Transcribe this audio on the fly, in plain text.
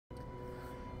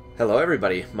Hello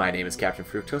everybody, my name is Captain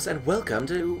Fructose and welcome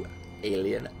to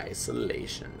Alien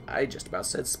Isolation. I just about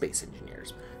said Space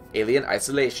Engineers. Alien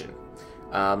Isolation.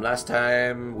 Last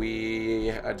time we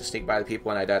had to sneak by the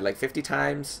people and I died like 50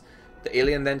 times. The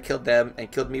alien then killed them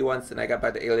and killed me once, and I got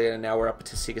by the alien, and now we're up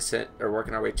to Seegson, or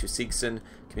working our way to Seegson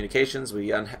Communications. We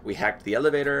hacked the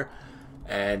elevator,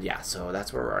 and yeah, so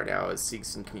that's where we are now, is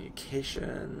Seegson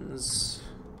Communications.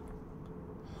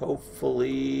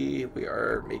 Hopefully we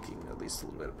are making at least a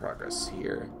little bit of progress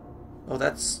here. Oh,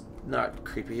 that's not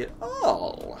creepy at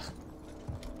all.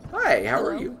 Hi, how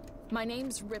are you? My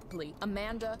name's Ripley,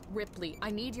 Amanda Ripley. I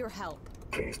need your help.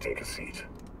 Please take a seat.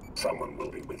 Someone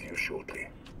will be with you shortly.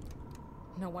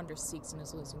 No wonder Seegson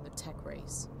is losing the tech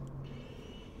race.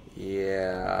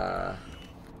 Yeah.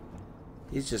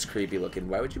 He's just creepy looking.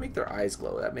 Why would you make their eyes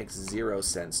glow? That makes zero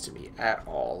sense to me at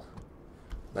all.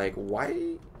 Like,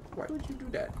 why would you do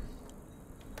that?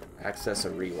 Access a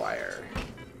rewire.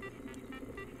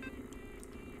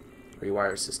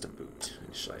 Rewire system boot.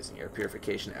 Initializing air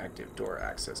purification active. Door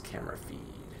access. Camera feed.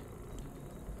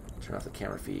 Turn off the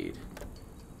camera feed.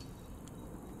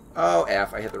 Oh,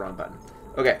 F. I hit the wrong button.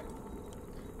 Okay.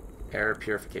 Air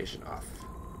purification off.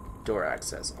 Door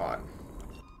access on.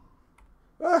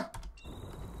 Ah!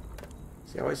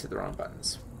 See, I always hit the wrong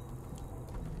buttons.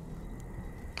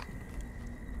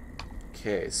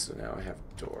 Okay, so now I have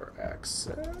door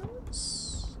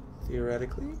access.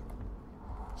 Theoretically.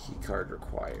 Keycard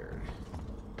required.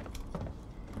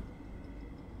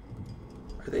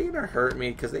 Are they gonna hurt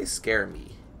me? Because they scare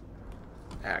me.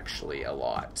 Actually, a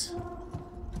lot.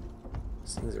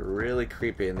 These things are really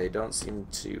creepy and they don't seem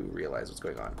to realize what's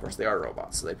going on. Of course, they are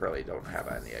robots, so they probably don't have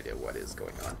any idea what is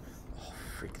going on. Oh,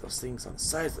 freak, those things on the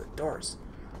sides of the doors.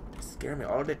 They scare me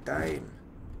all the time.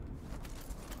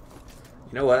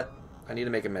 You know what? I need to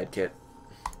make a med kit.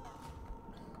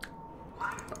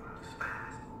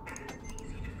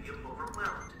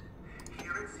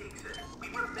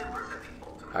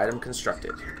 Item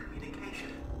constructed.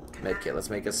 Med kit. Let's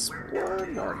make us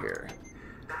one more here.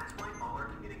 That's why all our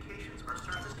communications are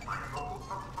serviced by local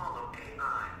Apollo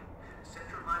AI,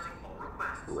 centralizing all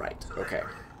requests. Right. Okay.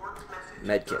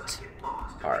 Med kit.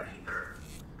 R.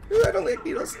 Ooh, I don't like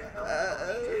needles. So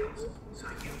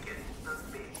you get the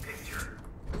big picture.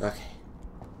 Okay.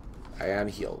 I am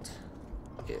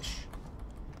healed-ish.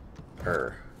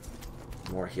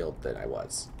 More healed than I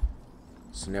was.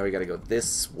 So now we gotta go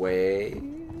this way,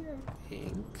 I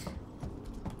think.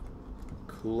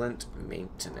 Coolant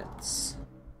maintenance.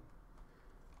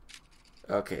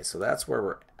 Okay, so that's where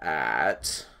we're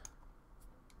at.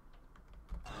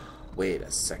 Wait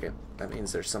a second. That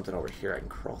means there's something over here I can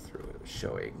crawl through. It was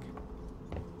showing.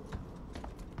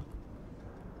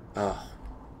 Oh.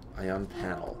 Ion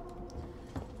panel.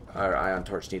 Our ion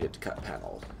torch needed to cut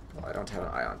panel. Well, I don't have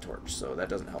an ion torch, so that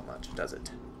doesn't help much, does it?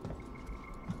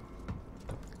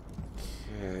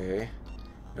 Okay.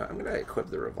 No, I'm gonna equip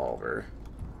the revolver.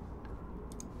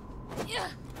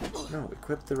 No,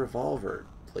 equip the revolver,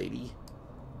 lady.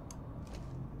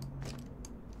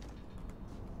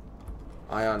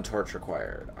 Ion torch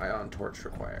required. Ion torch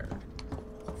required.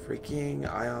 Freaking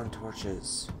ion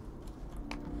torches.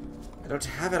 I don't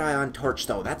have an ion torch,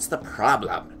 though. That's the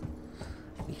problem.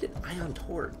 I need an ion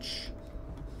torch.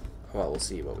 Well, we'll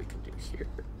see what we can do here.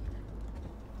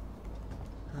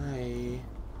 Hi.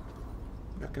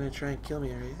 Not gonna try and kill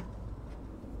me, are you?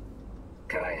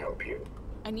 Can I help you?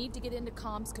 I need to get into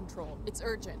comms control. It's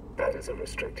urgent. That is a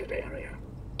restricted area.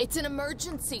 It's an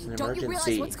emergency. It's an Don't you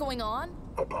emergency. realize what's going on?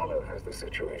 Apollo has the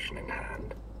situation in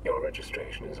hand. Your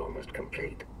registration is almost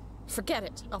complete. Forget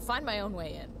it. I'll find my own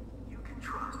way in. You can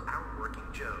trust our working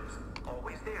Joes.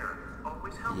 Always there,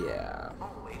 always helpful. Yeah.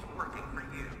 Always working for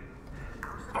you.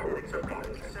 Our I wouldn't cybernetics are advise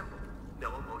really it. simple.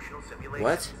 No emotional simulations.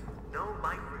 What? No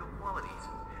life real qualities.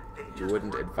 They You just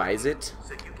wouldn't work advise for you, it?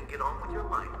 so you can get on with your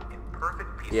life in perfect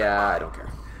peace. Yeah, of I mind. don't care.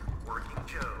 Working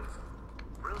Joes.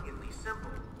 Brilliantly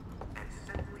simple and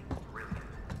simply brilliant.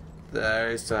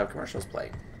 I still have commercials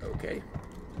playing. Okay.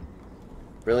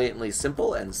 Brilliantly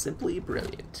simple and simply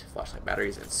brilliant. Flashlight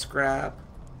batteries and scrap.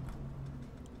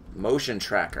 Motion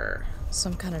tracker.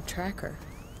 Some kind of tracker.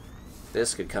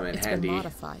 This could come in It's handy. been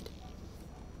modified.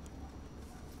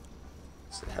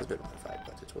 So it has been modified,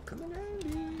 but it will come in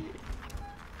handy.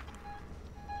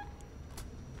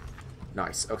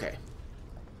 Nice. Okay.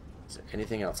 Is there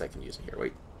anything else I can use in here?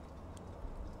 Wait.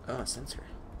 Oh, a sensor.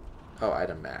 Oh,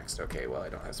 item maxed. Okay, well, I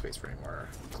don't have space for any more.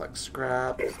 Collect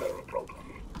scrap. Is there a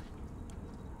problem?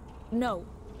 No.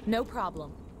 No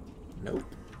problem. Nope.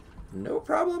 No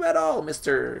problem at all,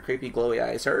 Mr. Creepy Glowy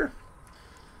Eye, sir.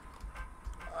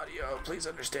 Audio, please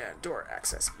understand. Door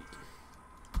access.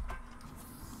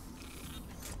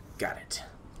 Got it.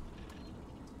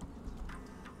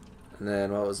 And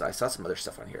then what was I saw some other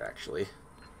stuff on here actually.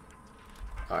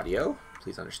 Audio,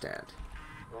 please understand.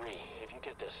 Marie, if you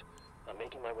get this, I'm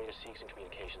making my way to Seegson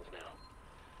Communications now.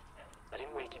 I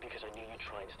didn't wake you because I knew you'd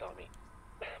try and stop me.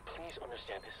 Please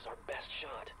understand, this is our best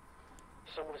shot.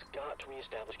 Someone has got to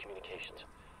reestablish communications.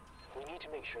 We need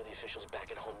to make sure the officials back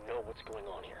at home know what's going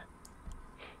on here.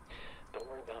 Don't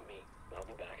worry about me. I'll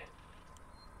be back.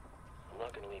 I'm not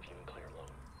going to leave you and Claire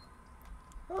alone.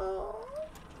 Oh.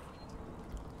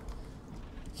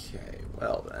 Okay,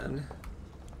 well then.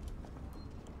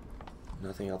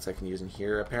 Nothing else I can use in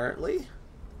here, apparently.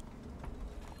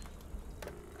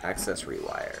 Access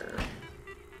rewire.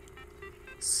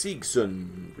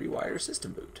 Seegson rewire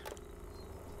system boot.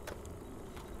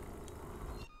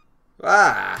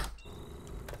 Ah!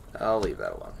 I'll leave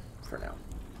that alone for now.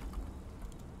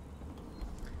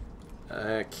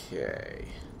 Okay.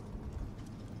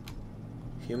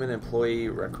 Human employee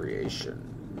recreation.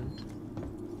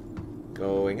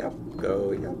 Going up,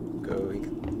 going up, going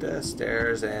up the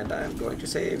stairs, and I'm going to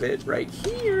save it right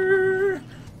here.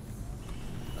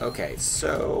 Okay,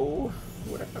 so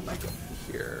what am I going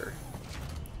here?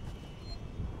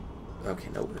 Okay,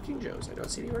 no working Joes. I don't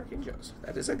see any working Joes.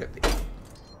 That is a good thing.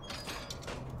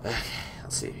 Okay,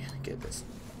 let's see. Get this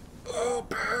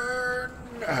open.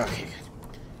 Okay,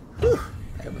 good. Whew,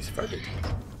 I almost farted.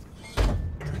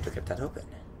 Trying to get that open.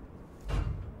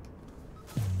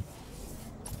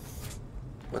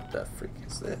 What the freak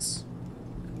is this?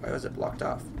 Why was it blocked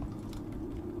off?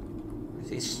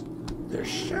 These, they're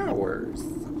showers.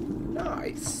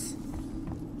 Nice.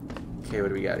 Okay, what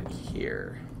do we got in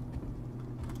here?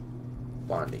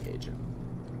 Bonding agent.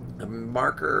 A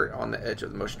marker on the edge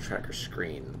of the motion tracker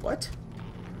screen. What?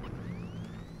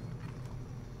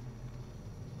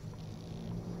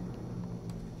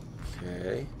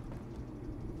 Okay.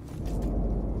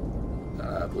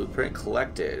 Blueprint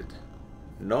collected.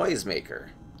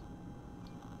 Noisemaker.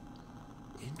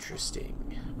 Interesting.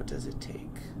 What does it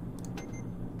take?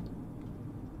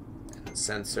 And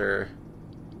sensor.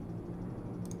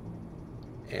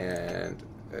 And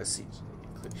let's see.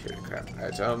 Click here to craft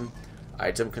item.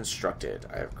 Item constructed.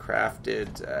 I have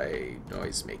crafted a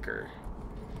noisemaker.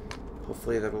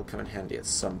 Hopefully that will come in handy at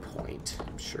some point.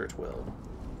 I'm sure it will.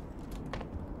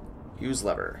 Use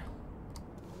lever.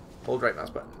 Hold right mouse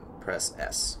button. Press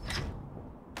S.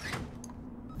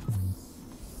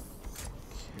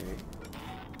 Okay.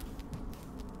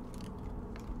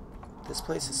 This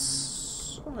place is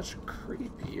so much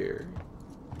creepier.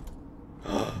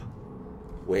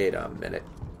 Wait a minute.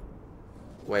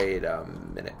 Wait a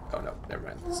minute. Oh no, never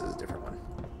mind. This is a different one.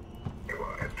 You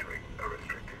are entering a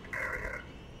restricted area.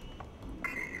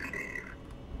 Please leave.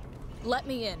 Let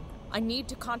me in. I need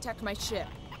to contact my ship.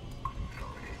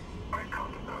 Sorry, I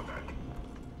can't allow that.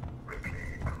 Ripley,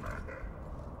 Amanda.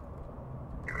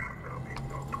 You have now been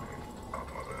knocked out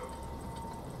of Earth.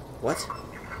 What?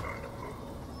 You cannot move.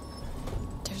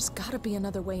 There's gotta be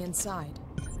another way inside.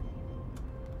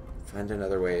 Find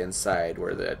another way inside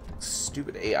where that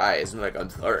stupid AI isn't like, I'm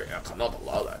sorry, I cannot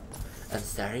allow that. I'm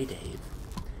sorry, Dave.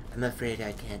 I'm afraid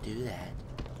I can't do that.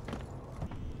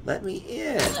 Let me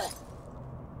in.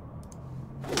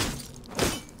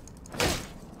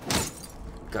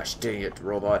 Gosh dang it,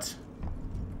 robot.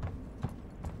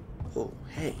 Oh,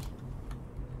 hey.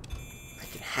 I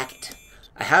can hack it.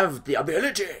 I have the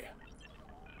ability.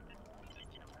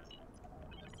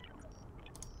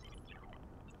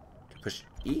 Push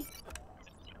E.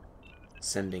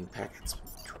 Sending packets.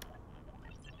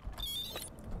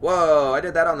 Whoa, I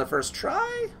did that on the first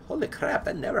try? Holy crap,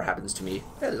 that never happens to me.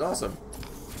 That is awesome.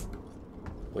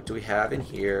 What do we have in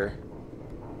here?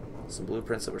 Some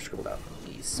blueprints that were scribbled out.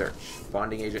 E. Search.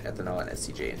 Bonding agent, ethanol, and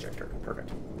SCJ injector.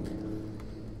 Perfect.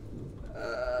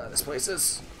 This place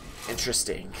is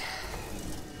interesting.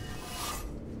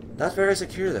 Not very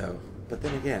secure, though. But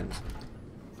then again,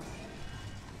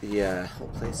 the whole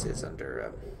place is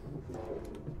under...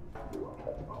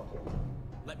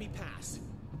 Let me pass.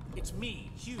 It's me,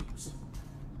 Hughes.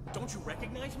 Don't you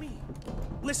recognize me?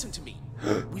 Listen to me.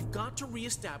 We've got to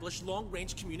reestablish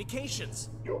long-range communications.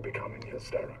 You're becoming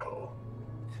hysterical.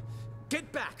 Get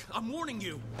back! I'm warning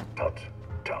you! Tut,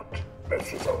 tut.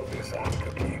 Let's resolve this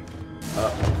amicably.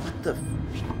 What the...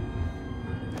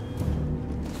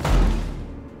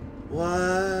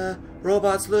 What?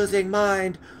 Robots losing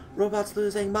mind! Robots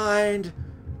losing mind!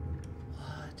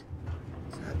 What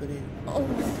is happening?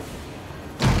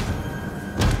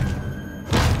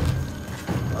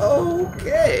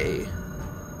 Okay.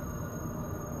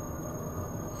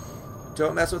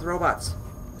 Don't mess with robots.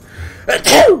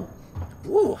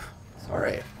 Ooh,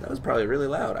 sorry. That was probably really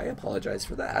loud. I apologize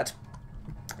for that.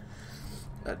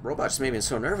 That robot just made me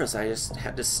so nervous I just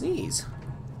had to sneeze.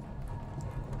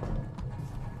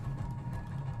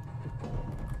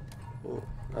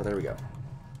 Oh, there we go.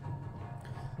 I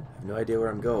have no idea where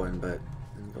I'm going, but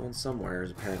I'm going somewhere,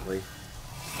 apparently.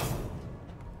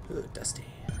 Ooh, dusty.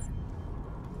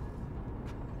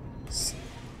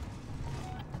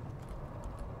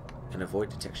 And avoid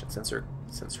detection. Sensor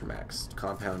max.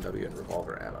 Compound W and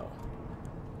revolver ammo.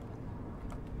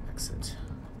 Exit.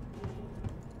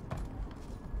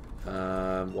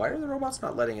 Why are the robots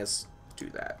not letting us do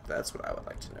that? That's what I would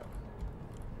like to know.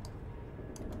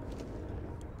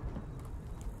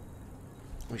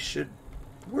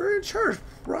 We're in charge.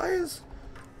 Why is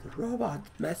the robot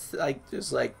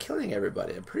just like killing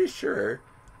everybody? I'm pretty sure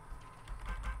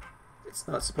it's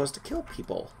not supposed to kill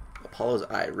people. Apollo's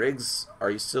eye. Riggs, are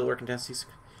you still working down C6?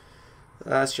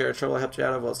 Last year, trouble I helped you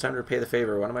out of. Well, it's time to repay the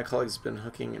favor. One of my colleagues has been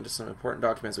hooking into some important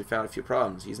documents. We found a few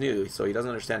problems. He's new, so he doesn't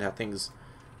understand how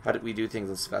we do things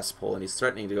in Sevastopol, and he's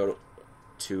threatening to go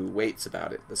to Waits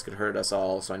about it. This could hurt us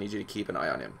all, so I need you to keep an eye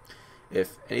on him.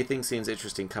 If anything seems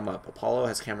interesting, come up. Apollo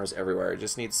has cameras everywhere. It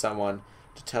just needs someone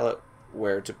to tell it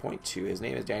where to point to. His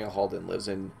name is Daniel Halden, lives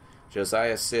in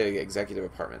Josiah Sig Executive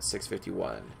Apartment,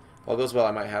 651. If all goes well,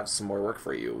 I might have some more work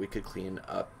for you. We could clean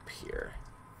up here.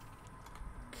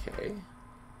 Okay.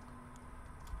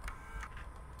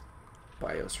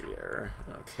 Biosphere.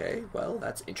 Okay, well,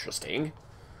 that's interesting.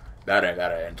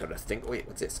 Very interesting. Wait,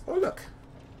 what's this? Oh, look.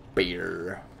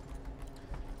 Beer.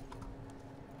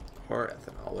 Or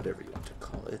ethanol, whatever you want to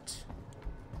call it.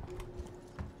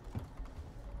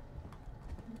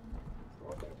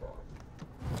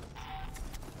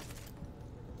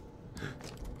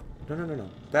 No.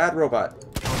 Bad robot.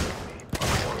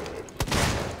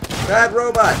 Bad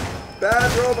robot.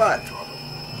 Bad robot.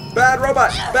 Bad robot.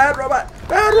 Bad robot.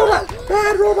 Bad robot.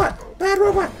 Bad robot. Bad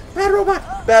robot. Bad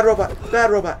robot. Bad robot. Bad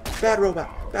robot. Bad robot.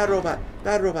 Bad robot.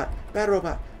 Bad robot. Bad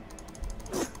robot.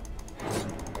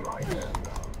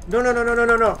 No.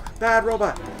 Bad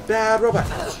robot. Bad robot.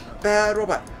 Bad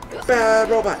robot. Bad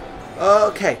robot.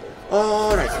 Okay.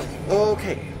 Alright.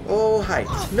 Okay. Oh, hi.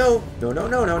 No.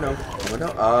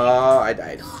 Oh, I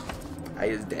died. I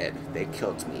is dead. They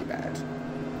killed me bad.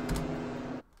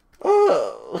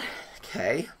 Oh.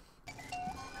 Okay.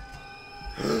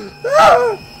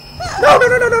 No!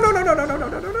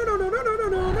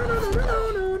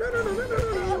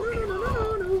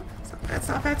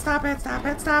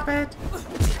 Stop it.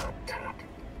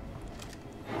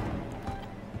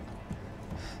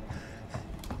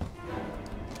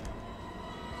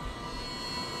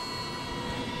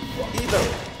 Evil.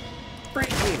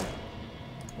 Freaking.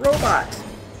 Robot.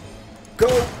 Go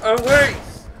away.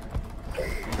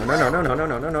 No.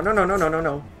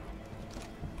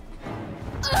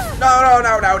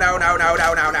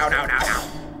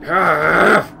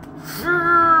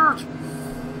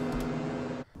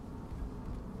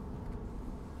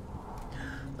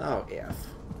 Oh, F.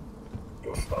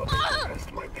 You're starting to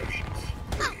test my patience.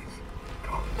 Please,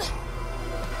 calm down.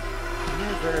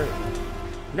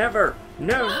 Never.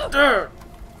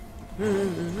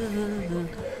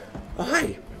 Oh,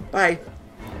 hi. Bye.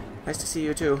 Nice to see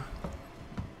you, too.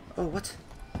 Oh, what?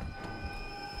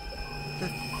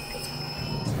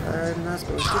 I'm not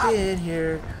supposed to be in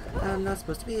here. I am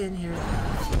supposed to be in here.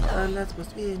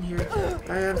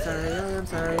 I am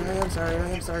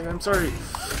sorry.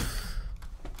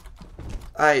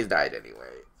 I died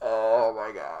anyway. Oh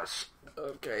my gosh.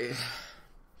 Okay.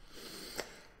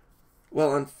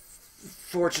 Well,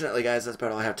 unfortunately, guys, that's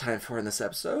about all I have time for in this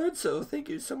episode. So thank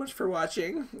you so much for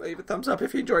watching. Leave a thumbs up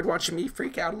if you enjoyed watching me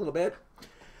freak out a little bit.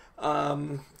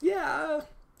 Yeah.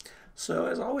 So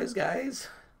as always, guys,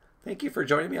 thank you for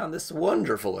joining me on this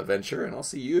wonderful adventure, and I'll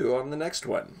see you on the next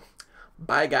one.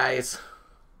 Bye, guys.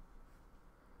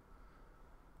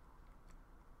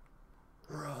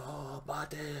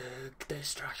 Robotic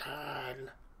destruction.